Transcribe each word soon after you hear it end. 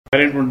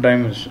line into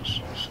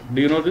dimensions.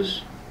 Do you know this?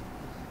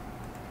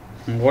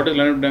 What is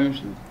line into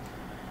dimension?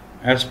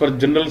 As per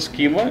general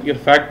schema, your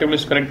fact table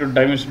is connected to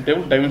dimension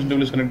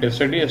table is connected to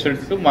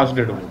SID to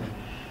master database.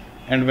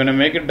 And when I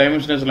make it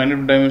dimension as line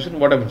into dimension,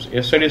 what happens?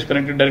 SID is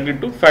connected directly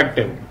to fact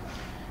table.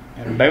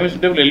 And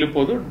dimension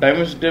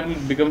table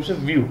becomes a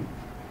view.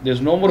 There is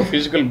no more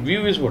physical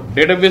view. Is what?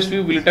 Database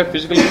view, will it have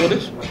physical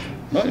storage?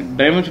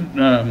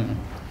 No.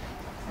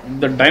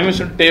 The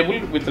dimension table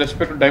with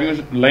respect to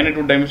dimension, line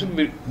into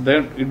dimension,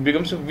 then it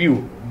becomes a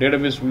view,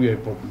 database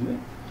view.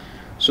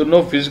 So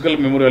no physical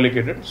memory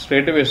allocated.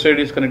 Straight away SID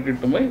is connected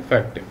to my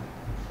fact table.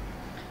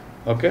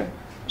 Okay.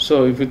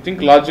 So if you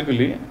think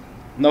logically,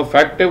 now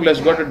fact table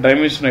has got a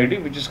dimension ID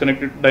which is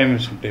connected to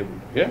dimension table.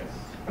 Yeah.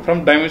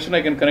 From dimension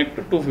I can connect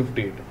to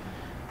 258.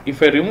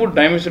 If I remove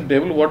dimension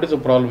table, what is the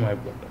problem I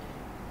have got?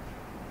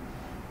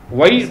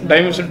 Why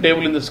dimension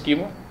table in the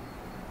schema?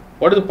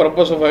 What is the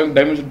purpose of having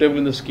dimension table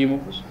in the schema?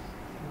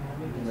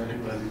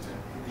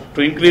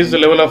 To increase the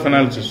level of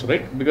analysis,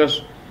 right?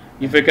 Because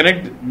if I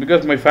connect,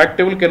 because my fact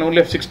table can only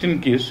have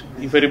 16 keys.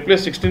 If I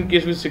replace 16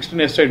 keys with 16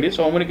 SIDs,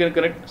 how many can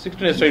connect?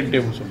 16 SID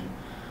tables only.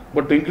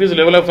 But to increase the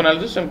level of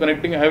analysis, I am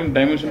having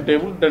dimension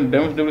table, then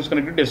dimension table is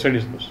connected to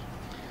SIDs plus.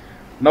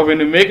 Now when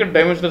you make a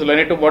dimension as line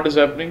item, what is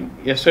happening?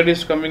 SID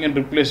is coming and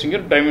replacing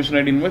your dimension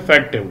ID in my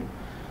fact table.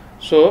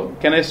 So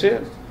can I say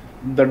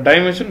the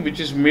dimension which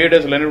is made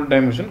as line item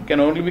dimension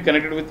can only be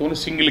connected with only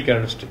single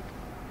characteristic.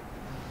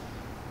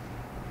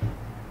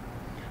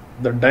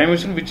 The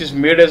dimension which is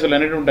made as a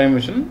line item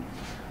dimension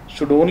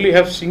should only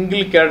have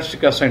single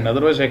characteristic assigned.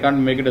 Otherwise, I can't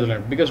make it as a line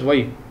item. Because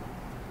why?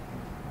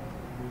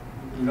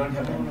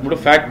 But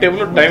fact table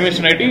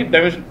dimension ID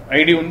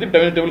ఉంది,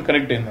 dimension table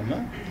connect అయిందన్న.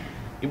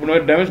 ఇప్పుడు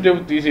dimension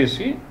table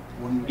తీసేసి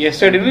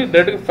SID ని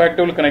direct fact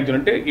table connect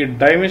చేయాలంటే ఈ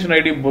dimension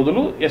ID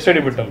బదులు SID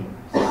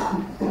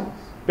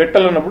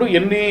పెట్టాలన్నప్పుడు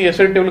ఎన్ని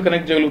SID table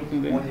connect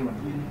చేయగలుగుతుంది?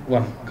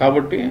 1.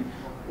 కాబట్టి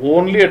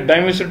only a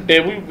dimension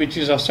table which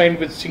is assigned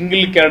with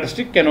single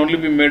characteristic can only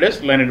be made as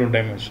line item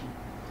dimension.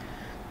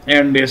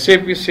 And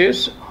SAP says,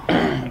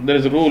 there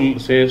is a rule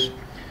says,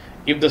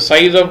 if the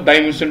size of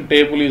dimension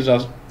table is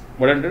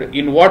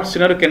in what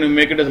scenario can you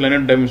make it as line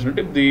item dimension?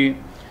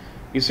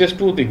 It says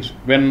two things.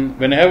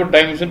 When I have a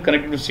dimension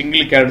connected to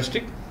single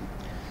characteristic,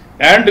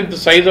 and if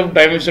the size of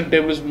dimension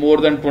table is more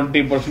than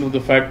 20% of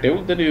the fact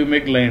table, then you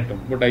make line item.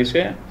 But I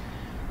say,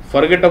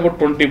 forget about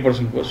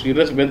 20%.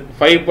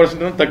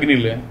 5%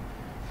 తగ్గినీలే.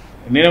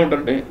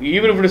 నేనేమంటే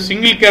even if it is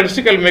single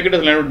characteristic, I will make it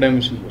as line item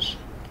dimension.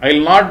 I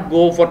will not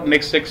go for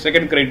next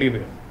second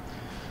criteria.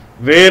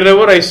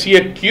 Wherever I see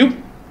a cube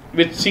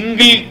with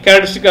single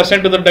characteristic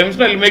assigned to the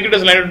dimension, I will make it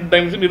as line item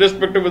dimension,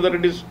 irrespective whether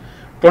it is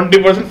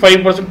 20%,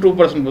 5%,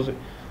 2%.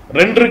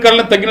 రెండు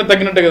రికార్డులను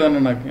తగ్గినట్టే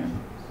కదన్న నాకు.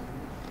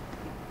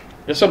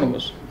 Yes or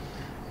no?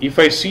 If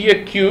I see a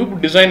cube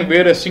design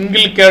where a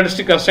single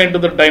characteristic assigned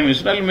to the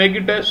dimension, I will make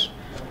it as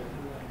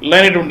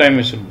line item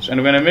dimensions. And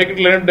when I make it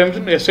line item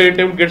dimension, SID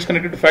table gets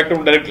connected to fact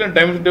table directly, and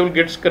dimension table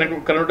gets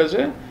connected as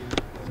a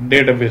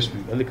database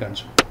view. That's the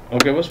concept.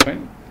 Okay, was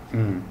fine.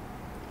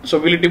 So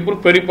will it improve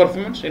query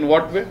performance? In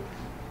what way?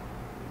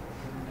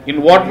 In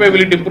what way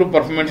will it improve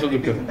performance of the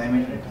query?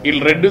 It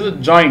will reduce the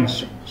joins.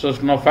 So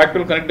now fact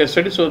table connect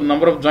SID, so the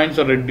number of joins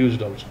are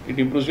reduced also. It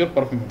improves your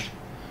performance.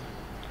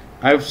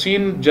 I have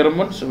seen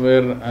Germans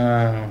where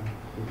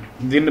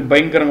దీన్ని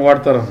భయంకరంగా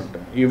వాడతారన్నట్టు.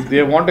 If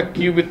they want a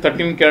queue with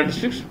 13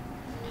 characteristics,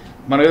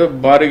 మనం ఏదో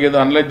భారీగా ఏదో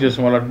analyse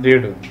చేస్తాం వాళ్ళ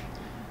date,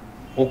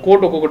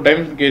 ఒక్కొక్క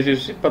dimension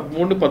కేసేసి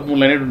 13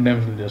 line అయిన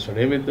డైమెన్షన్ చేస్తాడు.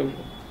 ఏమైతే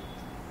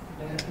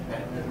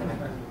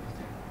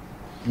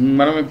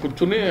మనం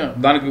కూర్చుని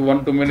దానికి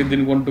 1 too many,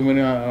 దీనికి 1 too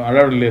many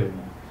అడగడం లేదు.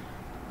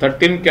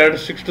 13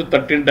 characteristics to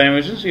 13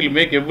 dimensions, he'll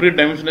make every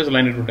dimension as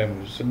line into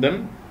dimensions. So then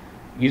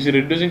is he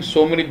reducing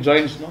so many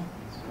joins now?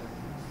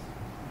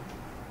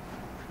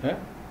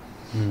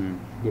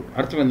 Good.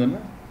 అర్థమైందన్న.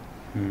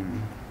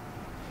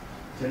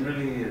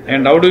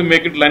 And how do we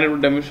make it line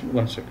item dimension?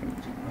 1 second.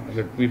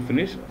 Let me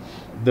finish.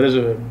 There is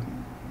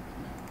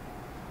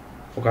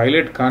ఒక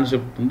highlight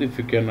concept ఉంది. If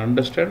you can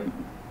understand,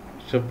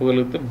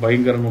 చెప్పగలిగితే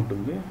భయంకరంగా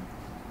ఉంటుంది.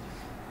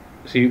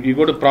 You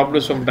go to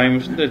properties of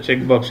dimension, the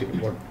check box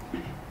here.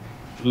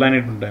 Line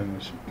item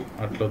dimension.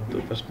 అట్లా వద్దు.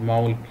 First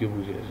మామూలు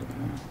cube చేసి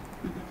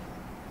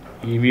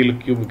ఈ వీల్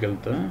క్యూబ్కి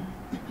వెళ్తా.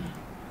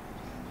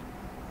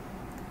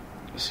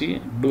 See,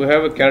 do I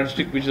have a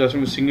characteristic which is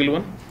assigned with single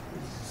one?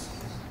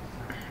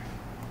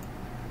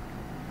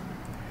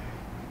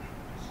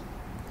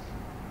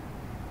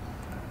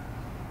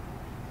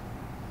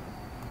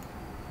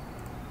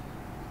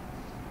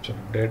 So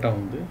data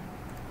undi.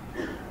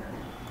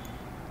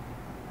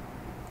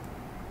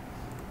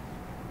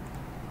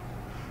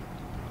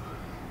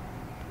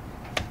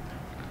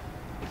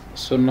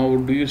 So now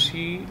do you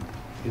see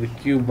the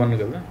cube one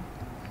kada?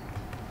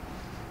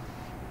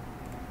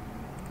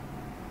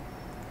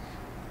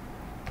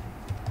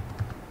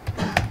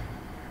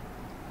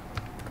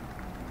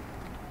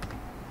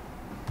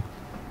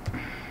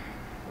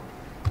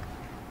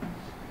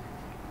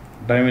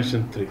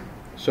 Dimension 3.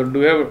 So do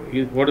you have,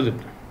 what is it?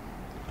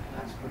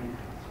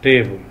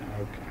 Table.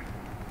 Okay.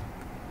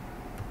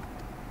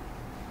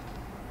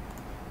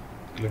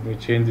 let me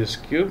change this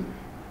cube.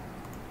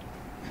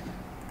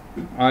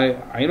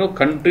 I know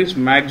countries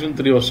maximum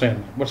 3 assign,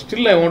 but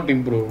still I want to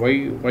improve.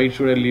 Why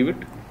should I leave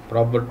it?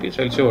 Properties,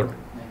 I'll say what.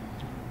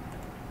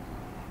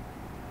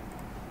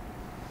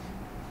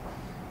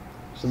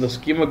 So the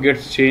schema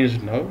gets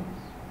changed now.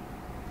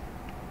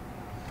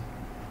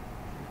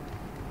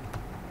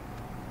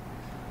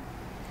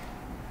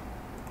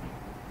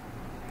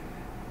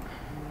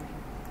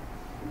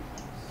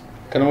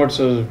 Converts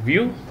as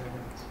view,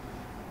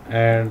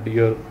 and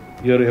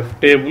your F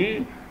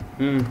table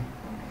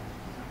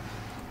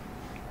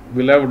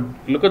will have,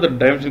 look at the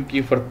dimension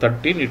key for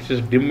 13. It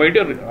says dim ID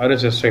or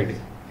SID.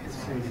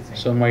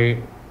 So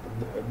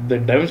the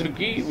dimension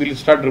key will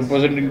start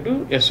representing to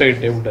SI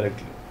table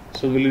directly.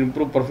 So will it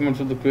improve performance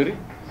of the query?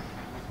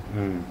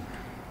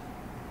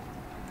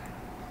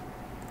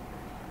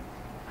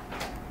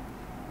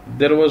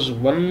 There was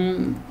one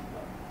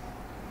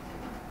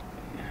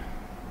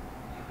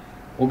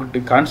ఒకటి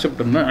concept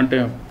ఉన్నా, అంటే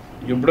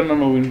ఎప్పుడన్నా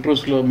నువ్వు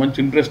ఇంట్రెస్ట్లో మంచి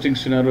interesting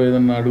సినారో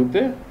ఏదన్నా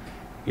అడిగితే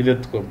ఇది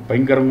ఎత్తుకో,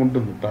 భయంకరంగా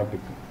ఉంటుంది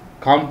టాపిక్,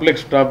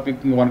 కాంప్లెక్స్ టాపిక్,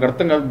 మనకు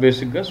అర్థం కాదు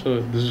బేసిక్గా. So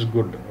this is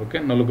good. Okay,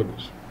 నలుగురు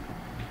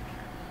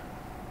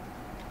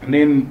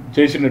నేను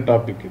చేసిన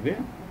టాపిక్ ఇది.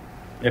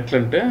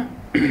 ఎట్లంటే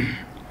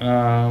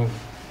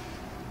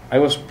I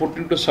was put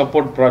in to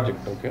support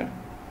project. Okay,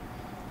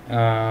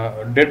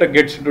 data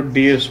gets into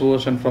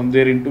DSOs and from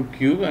there into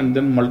cube and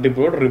then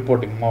multi-prod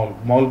reporting,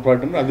 maul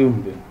pattern అది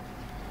ఉంది.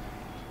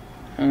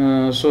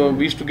 So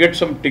we used to get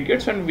some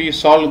tickets and we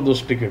solve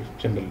those tickets.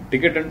 Generally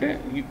ticket ante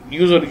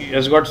user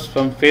has got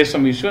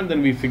some issue and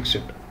then we fix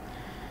it.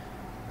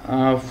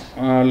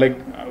 Like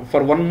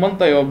for 1 month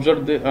I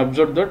observed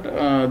that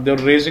they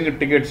are raising a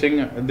ticket saying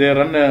they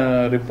run a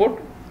report,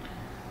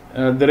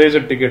 they raise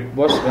a ticket,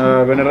 boss,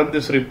 when I run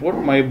this report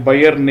my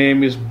buyer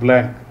name is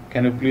blank,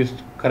 can you please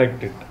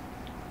correct it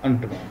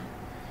అంటున్నా.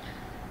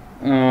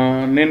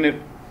 నేను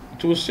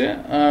చూస్తే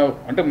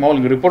అంటే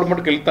మామూలుగా report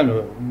మటుకు వెళ్తాం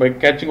కదా, by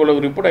catching వాళ్ళ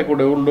report I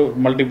could ఎవరు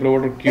మల్టీ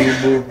ప్రొవైడర్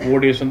క్యూబ్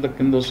ఓడిఎస్ అంతా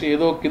కింద వస్తే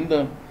ఏదో కింద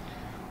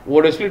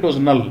ఓడిఎస్లో it was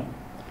null.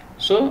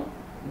 So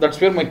that's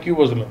where my cube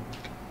was లో.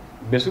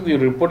 Basically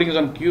reporting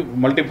is on cube,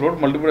 multi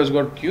provide Hess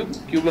got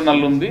క్యూబ్లో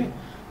null ఉంది,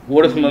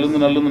 ఓడిఎస్లో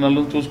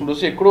నల్లుంది చూసుకుంటూ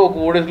వస్తే ఎక్కడో ఒక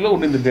ఓడిఎస్లో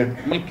ఉండింది డేట్,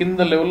 మళ్ళీ కింద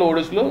లెవెల్లో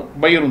ఓడిఎస్లో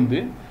బయ్యర్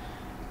ఉంది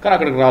కానీ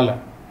అక్కడికి రాలే.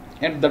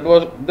 And that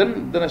was then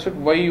I said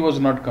why he was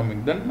not coming.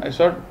 Then I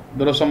saw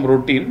there was some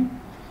routine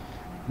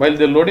while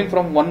they're loading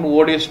from one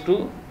ODS to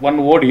one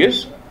ODS,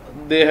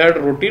 they had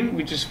routine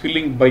which is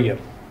filling buyer.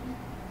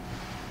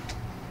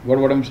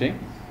 What I'm saying,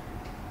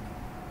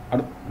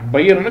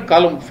 buyer and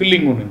column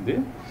filling unindi,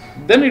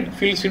 then it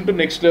fills into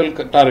next level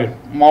target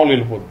maul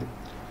elipoddu.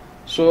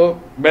 So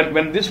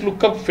when this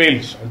lookup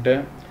fails ante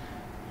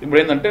ఇప్పుడు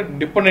ఏంటంటే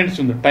dependency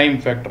ఉంది, time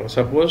factor.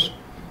 Suppose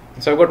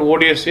I've got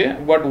ODS A,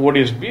 I've got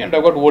ODS B and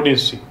I've got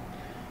ODS C.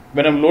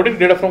 When I'm loading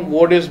data from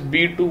ODS B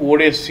to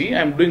ODS C,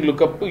 I'm doing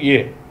lookup to A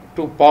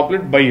to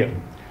populate buyer.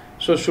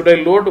 So should I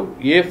load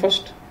A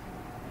first?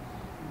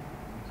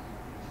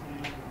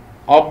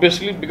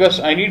 Obviously, because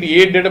I need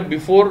A data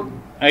before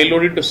I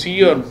load it to C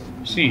or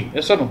C.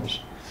 Yes or no?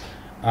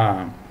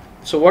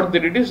 So what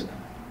they did is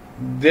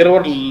there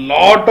were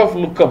lot of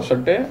lookups.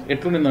 Ante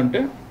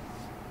etlundante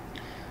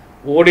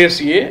ODS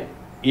A,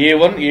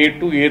 A1,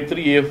 A2, A3,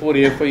 A4,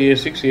 A5,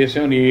 A6,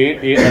 A7,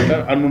 A8,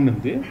 A అని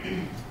ఉంది.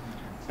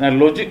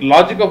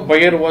 Logic of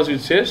buyer was,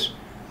 it says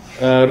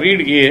read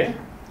A,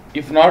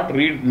 if not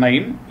read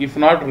 9, if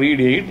not read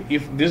 8,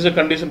 if this is a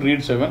condition read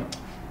 7.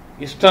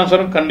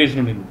 Istanswaram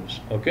condition in this.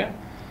 Okay,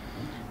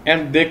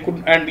 and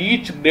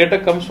each data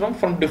comes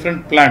from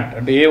different plant.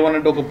 And A1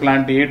 అంటే ఒక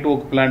plant, A2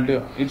 ఒక plant.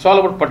 It's all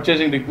about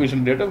purchasing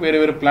requisition data,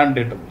 wherever plant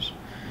data was.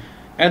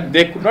 And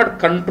they could not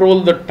control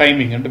the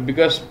timing, and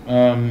because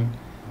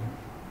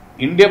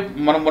India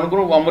మనం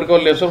అనుకున్న America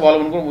వాళ్ళు వేస్తారు, వాళ్ళు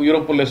అనుకున్న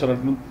Europe వాళ్ళు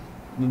వేస్తారు.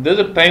 There's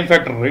a time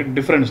factor, right?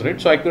 Difference, right?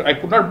 So I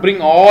could not bring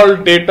all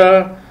data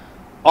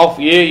of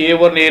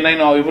A1, A9,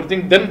 or everything,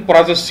 then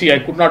process C. I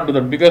could not do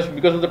that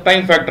because of the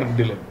time factor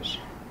delay.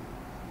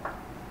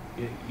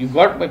 You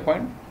got my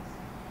point?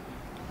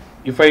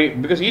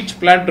 Because each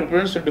plant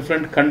represents a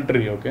different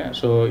country, okay?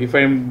 So if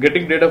I am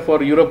getting data for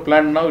Europe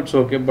plant now, it's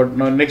okay, but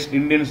now next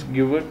Indians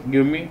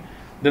give me,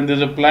 then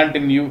there's a plant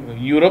in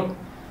Europe,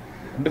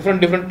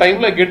 different time.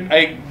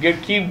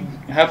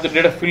 Have the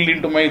data filled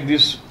into my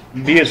this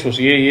DSOs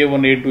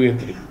A1, A2,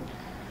 A3.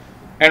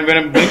 And when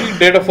I'm bringing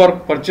data for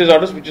purchase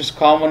orders, which is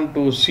common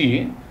to see,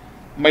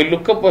 my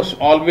lookup was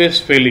always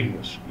failing.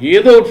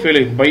 Either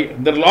failing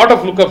there are a lot of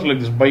lookups like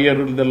this buyer,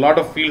 there are a lot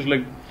of fields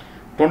like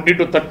 20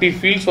 to 30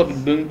 fields for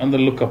doing on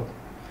the lookup,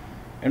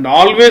 and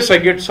always I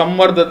get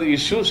somewhere the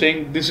issue saying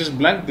this is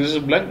blank, this is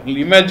blank.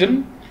 Imagine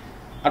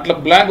atla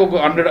blank ఒక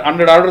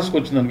 100 orders కి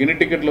వచ్చింది, ఎన్ని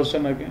టికెట్లు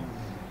వస్తాయి? నాకు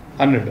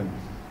 100.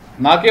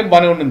 నాకేం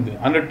బాగానే ఉండింది,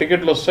 100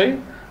 టికెట్లు వస్తాయి.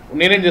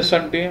 నేనేం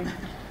చేస్తాను అంటే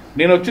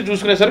నేను వచ్చి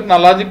చూసుకునేసరికి నా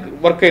లాజిక్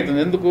వర్క్ అవుతుంది.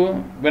 ఎందుకు?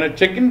 When I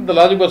check in the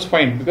logic was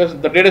fine because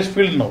the data is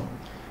filled now.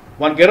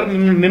 వానికి ఎర్రర్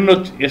నిన్న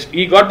వచ్చి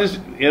ఈ got this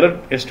error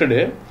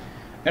yesterday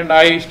and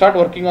I start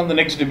working on the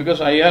next day because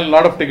I have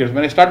lot of tickets.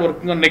 When I start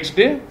working on next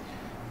day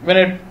when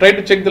I try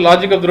to check the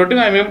logic of the routing,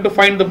 I am able to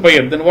find the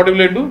buyer. Then what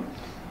will I do?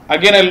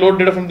 Again, I load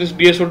data from this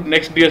DSO to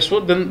next DSO.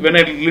 Then when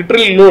I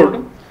literally load,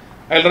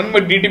 I'll run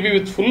my DTP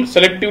with full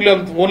selectively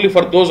only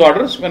for those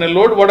orders. When I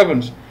load, what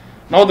happens?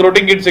 Now the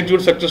routing gets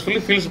executed successfully,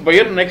 fills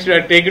buyer. Next,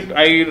 I take it,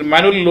 I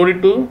manually load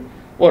it to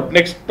what?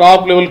 Next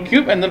top level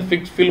cube, and then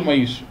fill my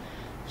issue,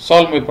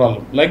 solve my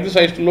problem. Like this,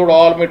 I used to load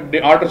all my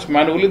orders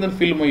manually, then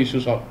fill my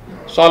issues,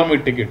 solve my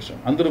tickets.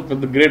 Under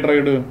the great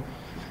ride,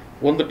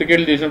 one the ticket,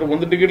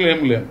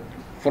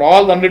 for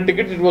all the 100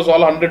 tickets, it was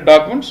all 100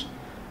 documents.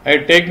 I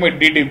take my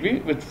DTP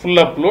with full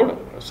upload,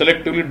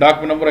 selectively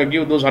document number, I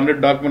give those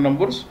 100 document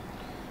numbers,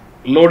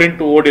 load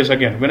into ODS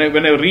again. When I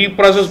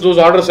reprocess those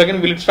orders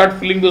again, will it start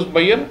filling those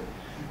buyer?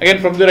 Again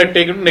from there I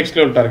take it to next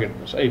level target.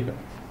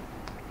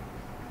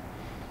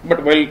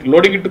 But while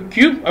loading it to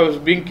cube, I was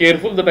being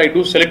careful that I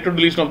do selective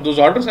deletion of those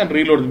orders and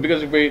reload them,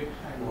 because if I,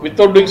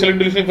 without doing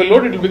selective deletion, if I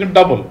load it, will become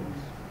double.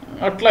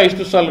 Atla I used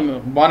to solve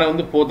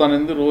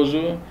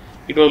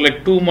it was like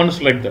 2 months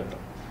like that.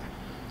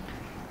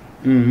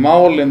 మా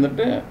వాళ్ళు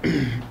ఏంటంటే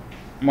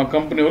మా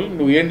company వాళ్ళు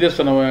నువ్వు ఏం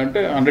చేస్తున్నావు అంటే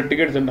 100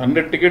 tickets అంటే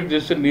 100 టికెట్స్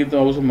చేస్తే నీతో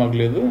అవసరం మాకు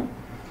లేదు,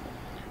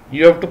 you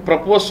have to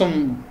propose some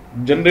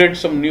generate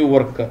some new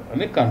work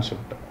అనే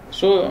కాన్సెప్ట్.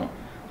 సో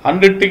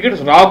 100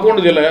 టికెట్స్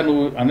రాకూడదు ఇలా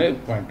నువ్వు అనే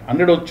పాయింట్.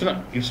 100 వచ్చిన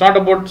it's not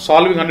about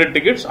solving 100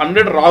 tickets,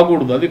 100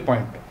 రాకూడదు, అది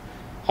point.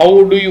 How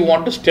do you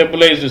want to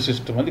stabilise the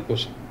system, అది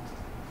క్వశ్చన్.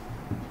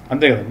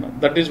 అంతే కదన్నా,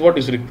 that is what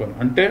is required.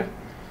 అంటే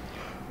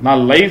నా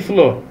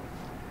లైఫ్లో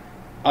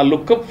ఆ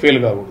లుక్అప్ ఫెయిల్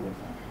కాకూడదు.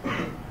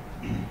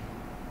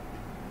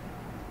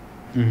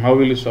 How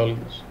will you solve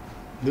this?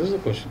 This is the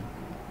question.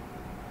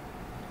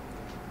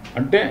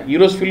 అంటే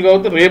ఈరోజు ఫిల్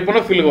కావద్దు, రేపున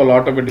ఫిల్ కావాలి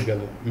ఆటోమేటిక్గా.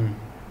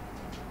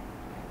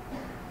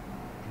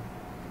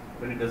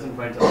 When it doesn't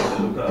find something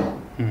to look up,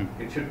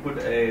 it should put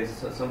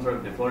some sort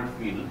of default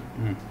field,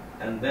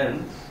 and then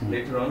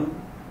later on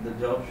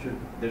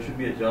there should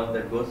be a job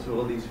that goes through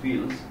all these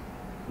fields,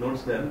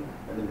 notes them,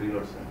 and then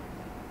reloads them.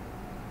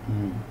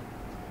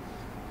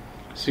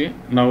 See,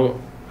 now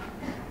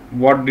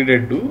what did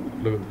I do?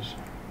 Look at this.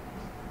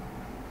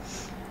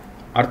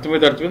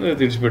 అర్థమైతే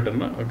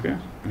తెచ్చిపెట్టాను. Okay,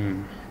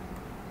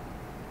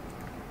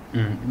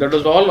 that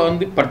was all on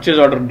the purchase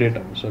order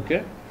data. Okay,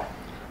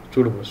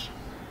 చూడు boss,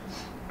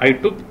 I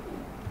took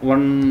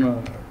one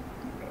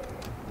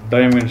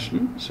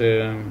dimension say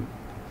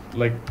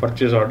like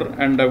purchase order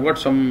and I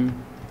got some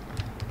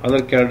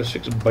other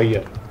characteristics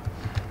buyer.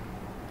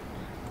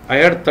 I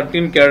had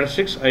 13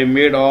 characteristics. I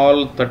made all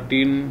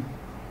 13,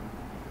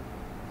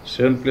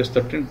 7 plus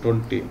 13,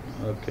 20.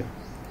 Okay.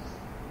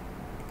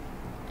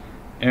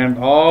 And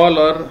all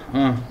are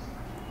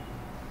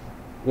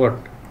what?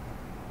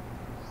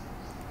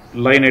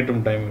 Line item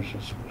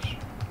dimensions.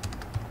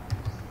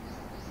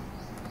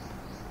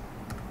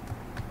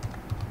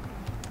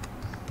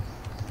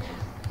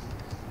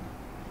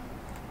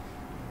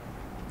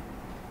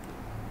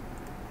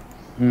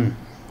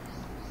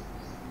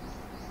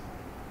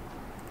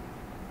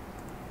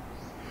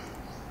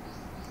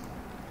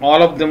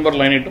 All of them were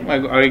line item.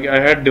 I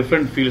had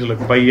different fields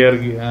like buyer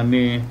and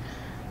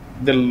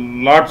there are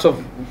lots of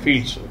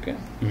fields. Okay,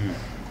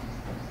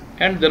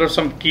 and there are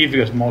some key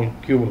figures, small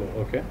cube.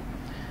 Okay,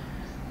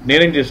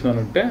 నేనేం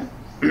చేస్తున్నానంటే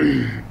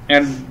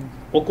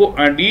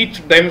and each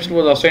dimension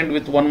was assigned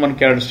with one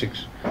characteristics.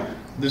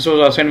 This was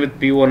assigned with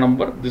PO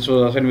number, this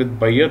was assigned with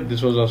buyer,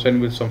 this was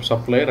assigned with some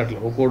supplier. అట్లా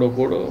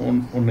ఒక్కోడు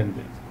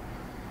ఉండింది.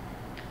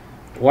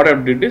 What I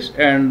did is,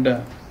 and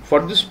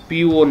for this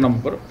PO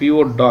number,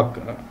 PO doc,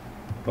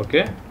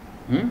 okay,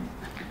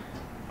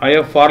 I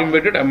have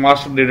formatted a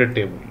master data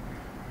table.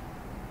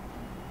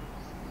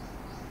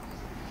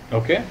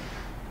 Okay,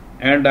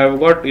 and I've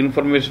got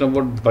information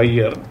about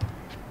buyer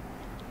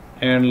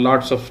and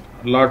lots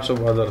of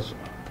others.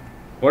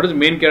 What is the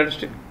main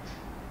characteristic?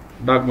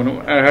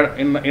 Document. I had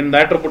in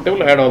that report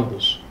table I had all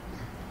those.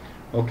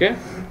 Okay,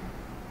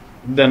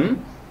 then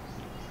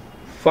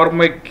for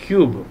my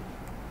cube,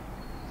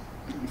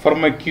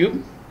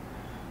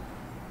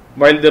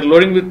 while they're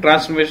loading with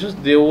transformations,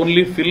 they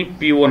only fill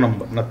PO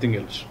number, nothing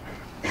else.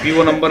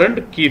 PO number and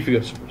key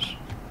figures.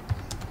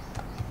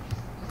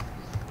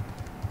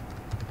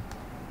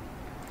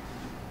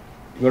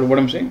 You got what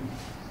I'm saying?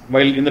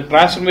 While in the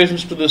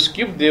transformations to the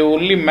cube, they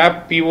only map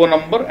PO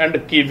number and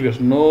key figures,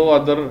 no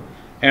other,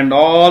 and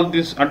all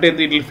this until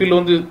it will fill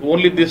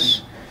only this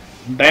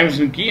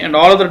dimension key, and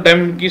all other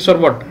dimension keys are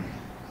what?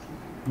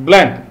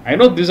 Blank. I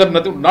know these are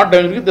nothing, not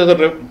dimension keys, these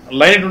are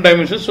line item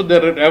dimensions, so they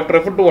have to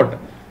refer to what?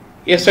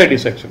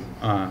 SIDs actually.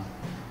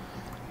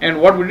 And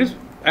what we did,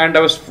 and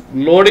I was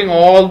loading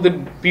all the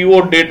PO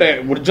data,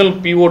 original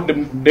PO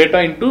data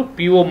into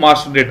PO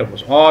master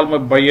database. All my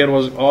buyer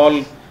was all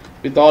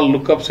with all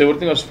lookups,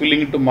 everything was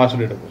filling into master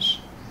database.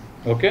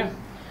 Okay.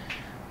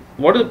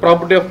 What is the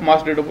property of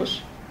master database?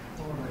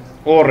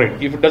 Override.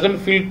 If it doesn't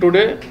fill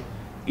today,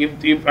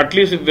 if at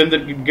least when the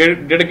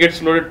data gets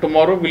loaded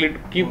tomorrow, will it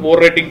keep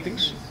overwriting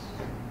things?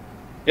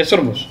 Yes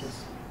or no?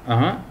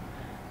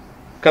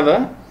 Kada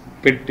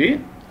petti.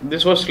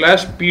 This was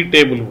 /p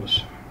table was.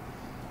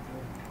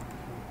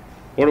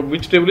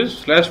 Which table is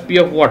 /p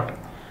of what?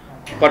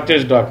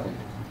 purchase document.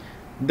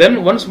 Then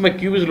once my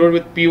cube is loaded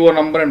with PO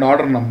number and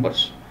order numbers,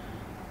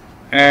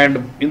 and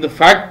in the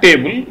fact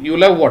table you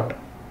will have what?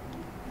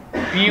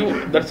 PO,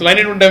 that's line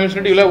item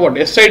dimension, you will have what?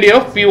 SID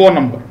of PO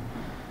number.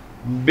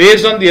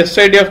 Based on the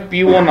SID of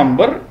PO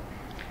number,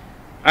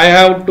 I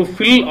have to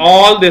fill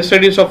all the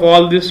SIDs of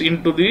all this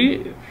into the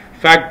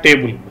fact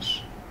table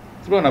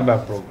through an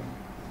ABAP program.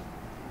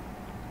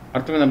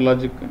 అర్థమైందండి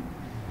logic.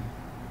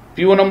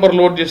 PO number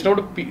load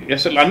చేసినప్పుడు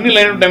అన్ని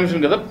line of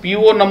dimension కదా,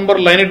 PO number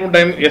line of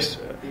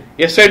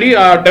SID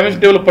ఆ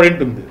dimension table పడి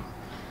ఉంటుంది.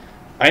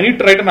 I need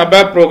to write an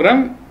ABAP program,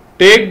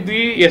 take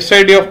the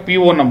SID of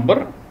PO number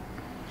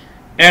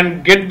and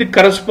get the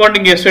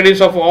corresponding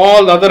SIDs of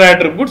all the other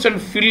attributes and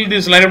fill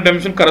this line of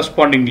dimension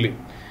correspondingly.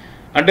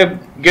 And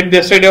get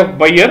the SID of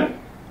buyer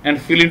and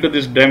fill into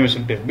this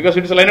dimension table, because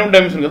it is a line of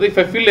dimension kada. If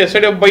I fill the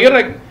SID of buyer,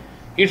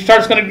 it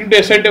starts connecting to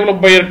SID table of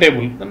buyer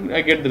table, then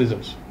I get the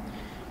results.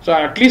 So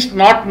at least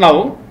not now.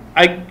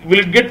 I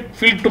will get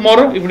filled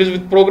tomorrow if it is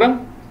with program.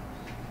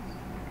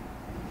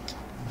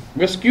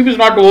 Because cube is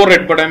not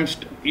overhead, but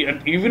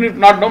even if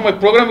not now, my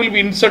program will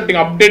be inserting,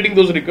 updating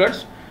those records.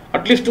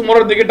 At least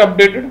tomorrow they get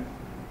updated.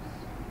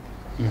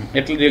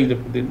 ఎట్లా చేయాలి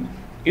చెప్పు దీన్ని,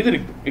 ఇది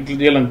ఇట్లా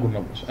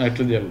చేయాలనుకున్నాం.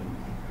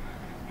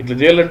 ఇట్లా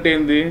చేయాలంటే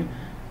ఏంది,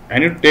 I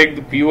need to take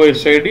the PO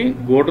SID,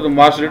 go to the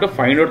master data,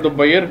 find out the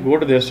buyer, go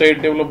to the SID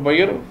table of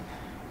buyer,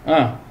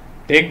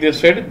 take the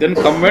SID, then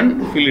come and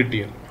fill it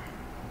here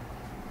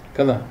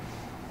కదా.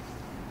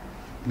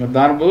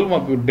 దాని బదులు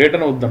మాకు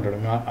డేటాను వద్దంటాడు.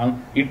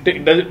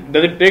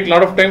 Does it take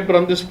lot of time to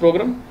run this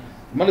programme.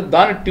 మళ్ళీ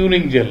దాన్ని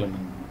tuning చేయాలి,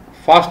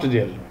 fast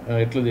చేయాలి.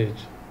 ఎట్లా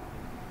చేయొచ్చు,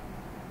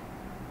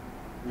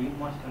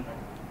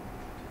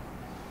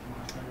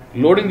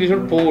 లోడింగ్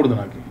చేసినప్పుడు పోకూడదు.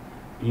 నాకు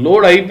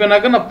లోడ్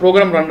అయిపోయినాక నా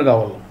ప్రోగ్రామ్ రన్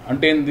కావాలి.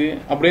 అంటే ఏంది,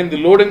 అప్పుడు ఏంది,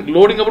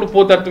 లోడింగ్ అప్పుడు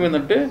పోతే అర్థం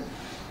ఏంటంటే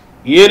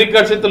ఏ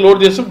రికార్డ్స్ అయితే లోడ్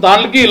చేస్తాం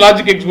దానికి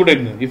లాజిక్ ఎగ్జిక్యూట్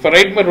అయింది. If I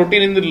right my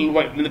routine in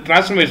the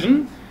transformation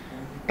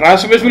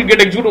will get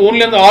executed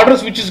only on the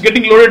orders which is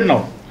getting loaded now.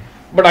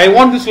 But I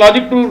want this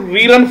logic to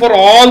rerun for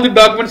all the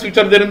documents which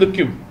are there in the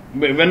queue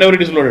whenever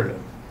it is loaded.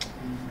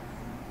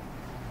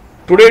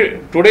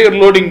 Today your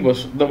loading was,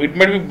 it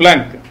might be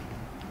blank.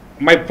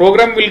 My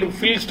program will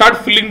start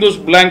filling those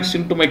blanks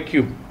into my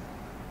queue.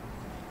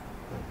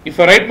 If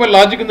I write my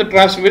logic in the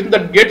transformation,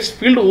 that gets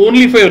filled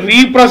only if I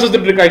reprocess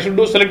the record. I should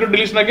do selected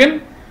deletion again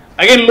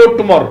load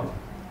tomorrow.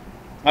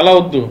 Allow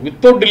do.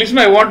 Without deletion,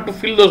 I want to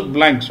fill those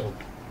blanks out.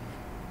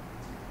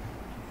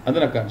 That's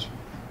the concept.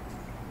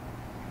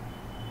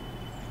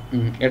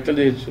 ఎట్లా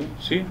చేయొచ్చు,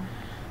 see,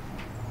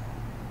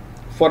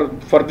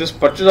 for this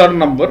purchase order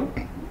number,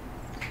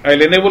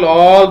 I'll enable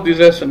all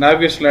these as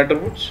navigation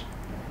attributes.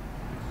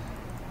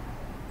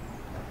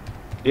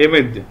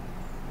 ఏమైంది,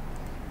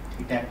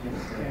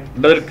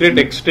 does it create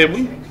X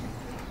table?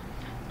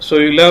 So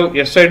you'll have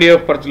SID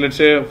of purchase, let's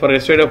say for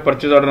SID of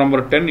purchase order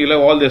number 10, you'll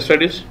have all the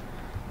SIDs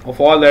of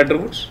all the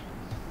attributes.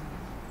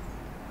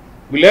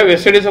 We'll have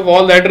SIDs of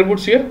all the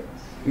attributes here.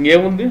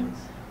 ఇంకేముంది,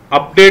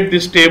 update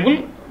this table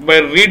by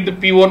read the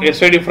P1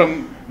 SID from,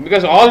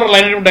 because all are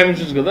line item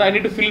dimensions kada, I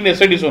need to fill in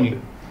SIDs only.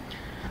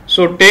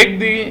 So take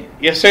the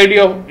SID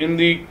of in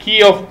the key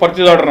of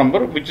purchase order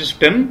number, which is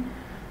 10.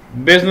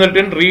 Based on the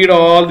 10, read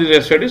all these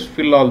SIDs,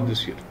 fill all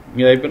this here.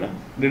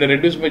 Did I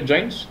reduce my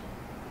joins?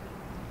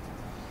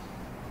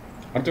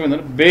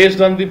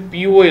 Based on the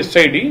PO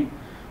SID,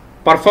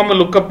 perform a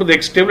lookup to the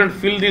X table and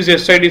fill these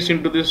SIDs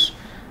into this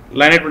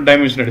line item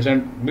dimensions.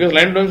 And because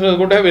line item dimensions are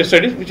going to have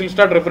SIDs, which will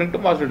start referring to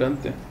master data.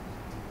 అంతే,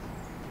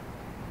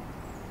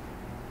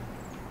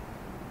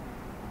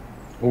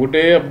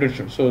 ఒకటే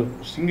updation. So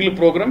single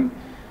programme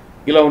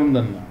ఇలా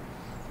ఉందన్న,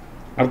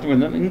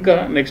 అర్థమైందని. ఇంకా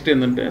next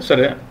ఏంటంటే,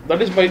 సరే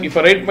that is my, if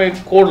I right my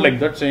code like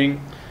that saying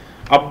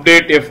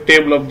update F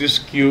table of this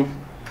cube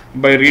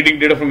by reading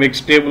data from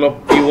X table of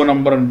PO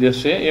number అని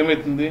చేస్తే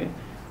ఏమవుతుంది,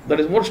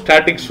 that is more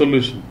static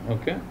solution.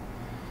 Okay,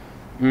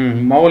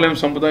 మామూలు ఏం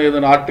సంపద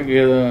ఏదైనా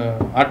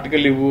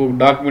article ఇవ్వు,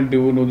 document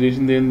ఇవ్వు, నువ్వు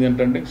చేసింది ఏంది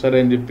అంటే సరే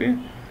అని చెప్పి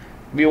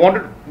వీ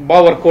వాంటెడ్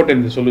బాగా వర్కౌట్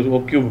అయింది సొల్యూషన్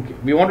ఒక క్యూబ్కి.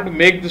 We wanted to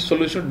make this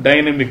solution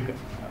dynamic.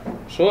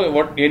 So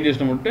what ఏం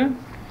చేసినామంటే,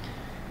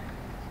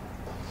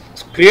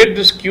 create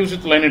this queues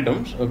with line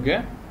items. Okay,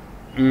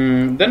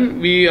 then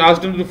we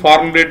asked them to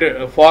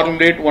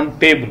formulate one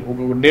table,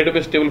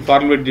 database table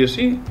formulate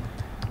చేసి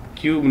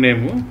cube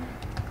name,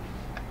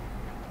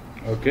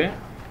 okay,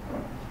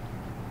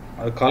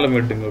 అది కాలం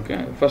heading. Okay,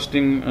 first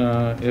thing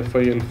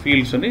FIL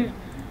fields అని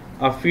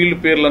ఆ field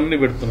పేర్లన్నీ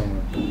పెడుతున్నాం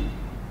అన్నట్టు.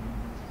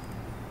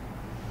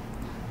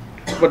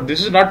 But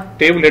this is not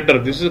table header,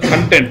 this is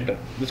content,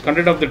 this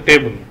content of the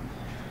table.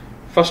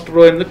 First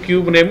row in the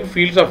cube name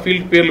fields, ఆ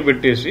field పేర్లు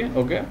పెట్టేసి,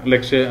 okay,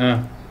 like say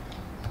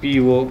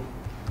PO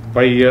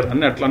buyer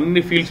అని అట్లా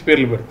అన్ని ఫీల్డ్స్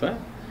పేర్లు పెడతా.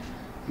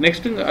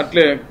 నెక్స్ట్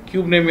అట్లే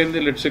క్యూబ్ నేమ్ ఏంది,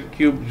 లెట్స్ సే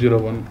క్యూబ్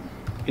 01,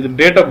 ఇది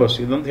డేటా బస్,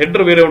 ఇదంతా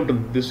హెడర్ వేరే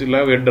ఉంటుంది. దిస్ ఇలా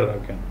హెడర్,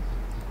 ఓకే,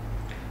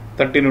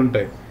 13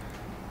 ఉంటాయి.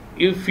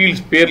 ఇవి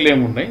ఫీల్డ్స్ పేర్లు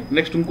ఏమున్నాయి.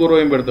 నెక్స్ట్ ఇంకో రో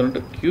ఏం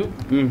పెడతానంటే cube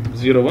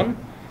 01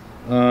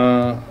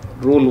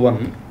 role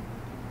 1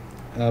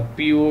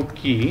 PO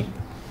key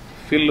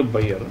fill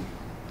buyer.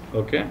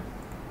 Okay,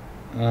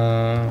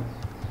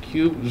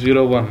 cube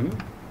 01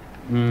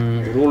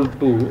 rule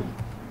 2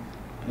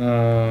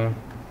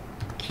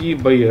 key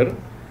buyer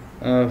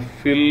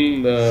fill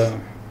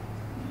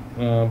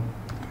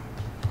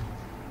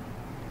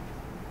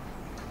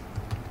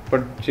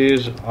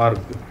purchase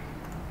arg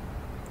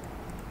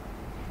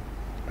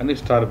అని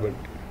స్టార్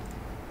పెట్టి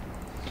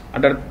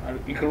అంటే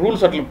ఇక్కడ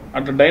రూల్స్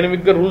అట్లా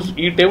డైనమిక్గా రూల్స్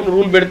ఈ టేబుల్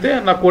రూల్ పెడితే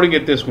నా కోడింగ్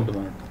ఎత్తేసుకుంటుంది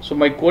అన్నట్టు. So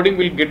my coding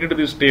will get it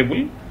this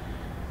table,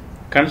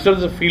 consider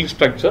the field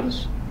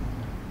structures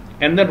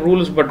and then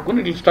rules పట్టుకుని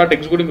it will start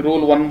executing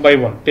rule one by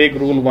one. Take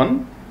rule 1,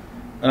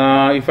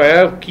 if I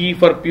have key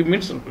for P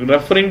means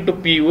referring to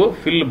PO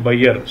fill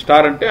buyer, star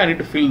ante I need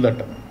to fill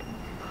that,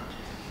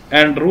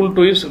 and rule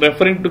 2 is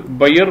referring to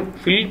buyer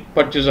fill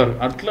purchaser.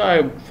 Atla I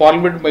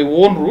formulate my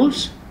own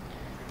rules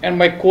and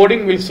my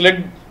coding will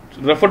select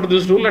refer to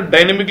this rule and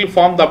dynamically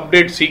form the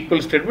update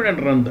SQL statement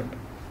and run that.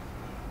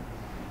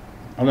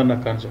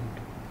 Adana concept.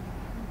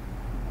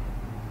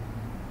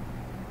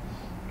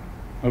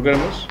 Okay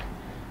boss,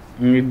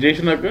 ఇది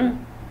చేసినాక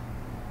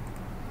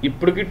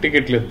ఇప్పటికీ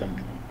ticket లేదు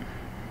దాంట్లో,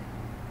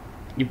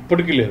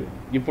 ఇప్పటికీ లేదు.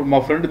 ఇప్పుడు మా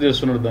friend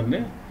చేస్తున్నారు దాన్ని,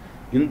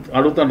 ఇంత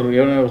అడుగుతారు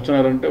ఏమైనా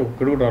వచ్చినారంటే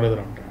ఒక్కడు కూడా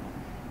రాలేదంట.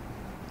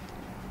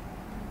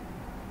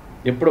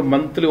 ఎప్పుడు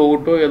మంత్లీ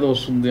ఒకటో ఏదో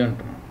వస్తుంది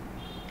అంటున్నాను.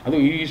 అది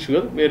ఈ ఇష్యూ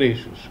కాదు, వేరే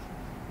ఇష్యూస్.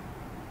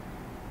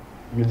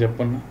 మీరు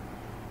చెప్పన్నా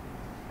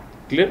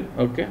క్లియర్?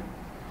 ఓకే,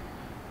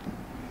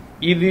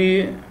 ఇది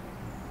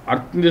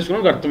అర్థం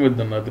చేసుకోవడానికి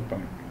అర్థమవుతుంది అది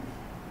పాయింట్.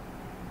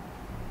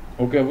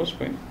 Okay boss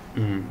fine.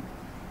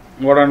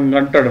 వాడు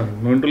అంటాడు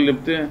నువ్వు ఇంటర్వ్యూ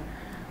చెప్తే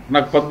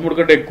నాకు 13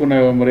 కంటే ఎక్కువ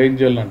ఉన్నాయి మరి ఏం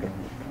చేయాలంటాడు.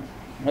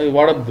 అది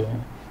వాడద్దు,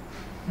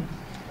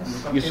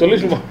 ఈ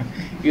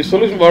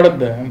సొల్యూషన్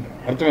వాడద్దా అంటే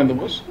అర్థమైంది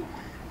బాస్.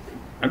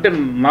 అంటే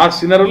నా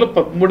సినారీలో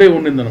 13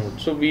 ఉండింది అనమాట.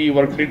 So we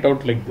work it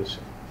out like this.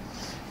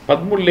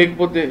 13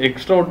 లేకపోతే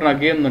ఎక్స్ట్రా ఒకటి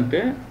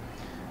నాకేందంటే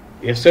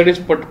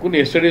ఎస్ఐడీస్ పట్టుకుని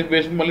ఎస్ఐడీస్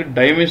బేస్ మళ్ళీ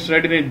డైమెన్షన్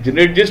అనేది నేను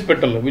జనరేట్ చేసి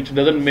పెట్టాలి, విచ్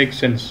డజంట్ మేక్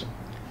సెన్స్.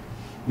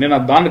 నేను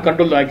దాన్ని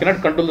control, I cannot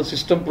control the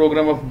system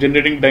programme of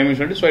generating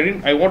dimension. So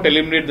I want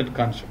eliminate that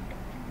concept.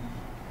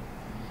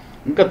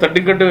 ఇంకా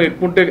 13 కంటే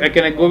ఎక్కువ ఉంటే I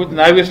can go with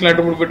navigation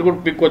అటప్పుడు పెట్టి కూడా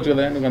పిక్కోవచ్చు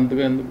కదా. ఎందుకు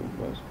అంతగా ఎందుకు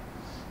బాస్?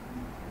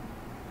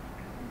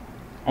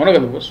 అవునా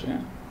కదా బాస్?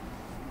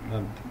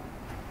 అంతే.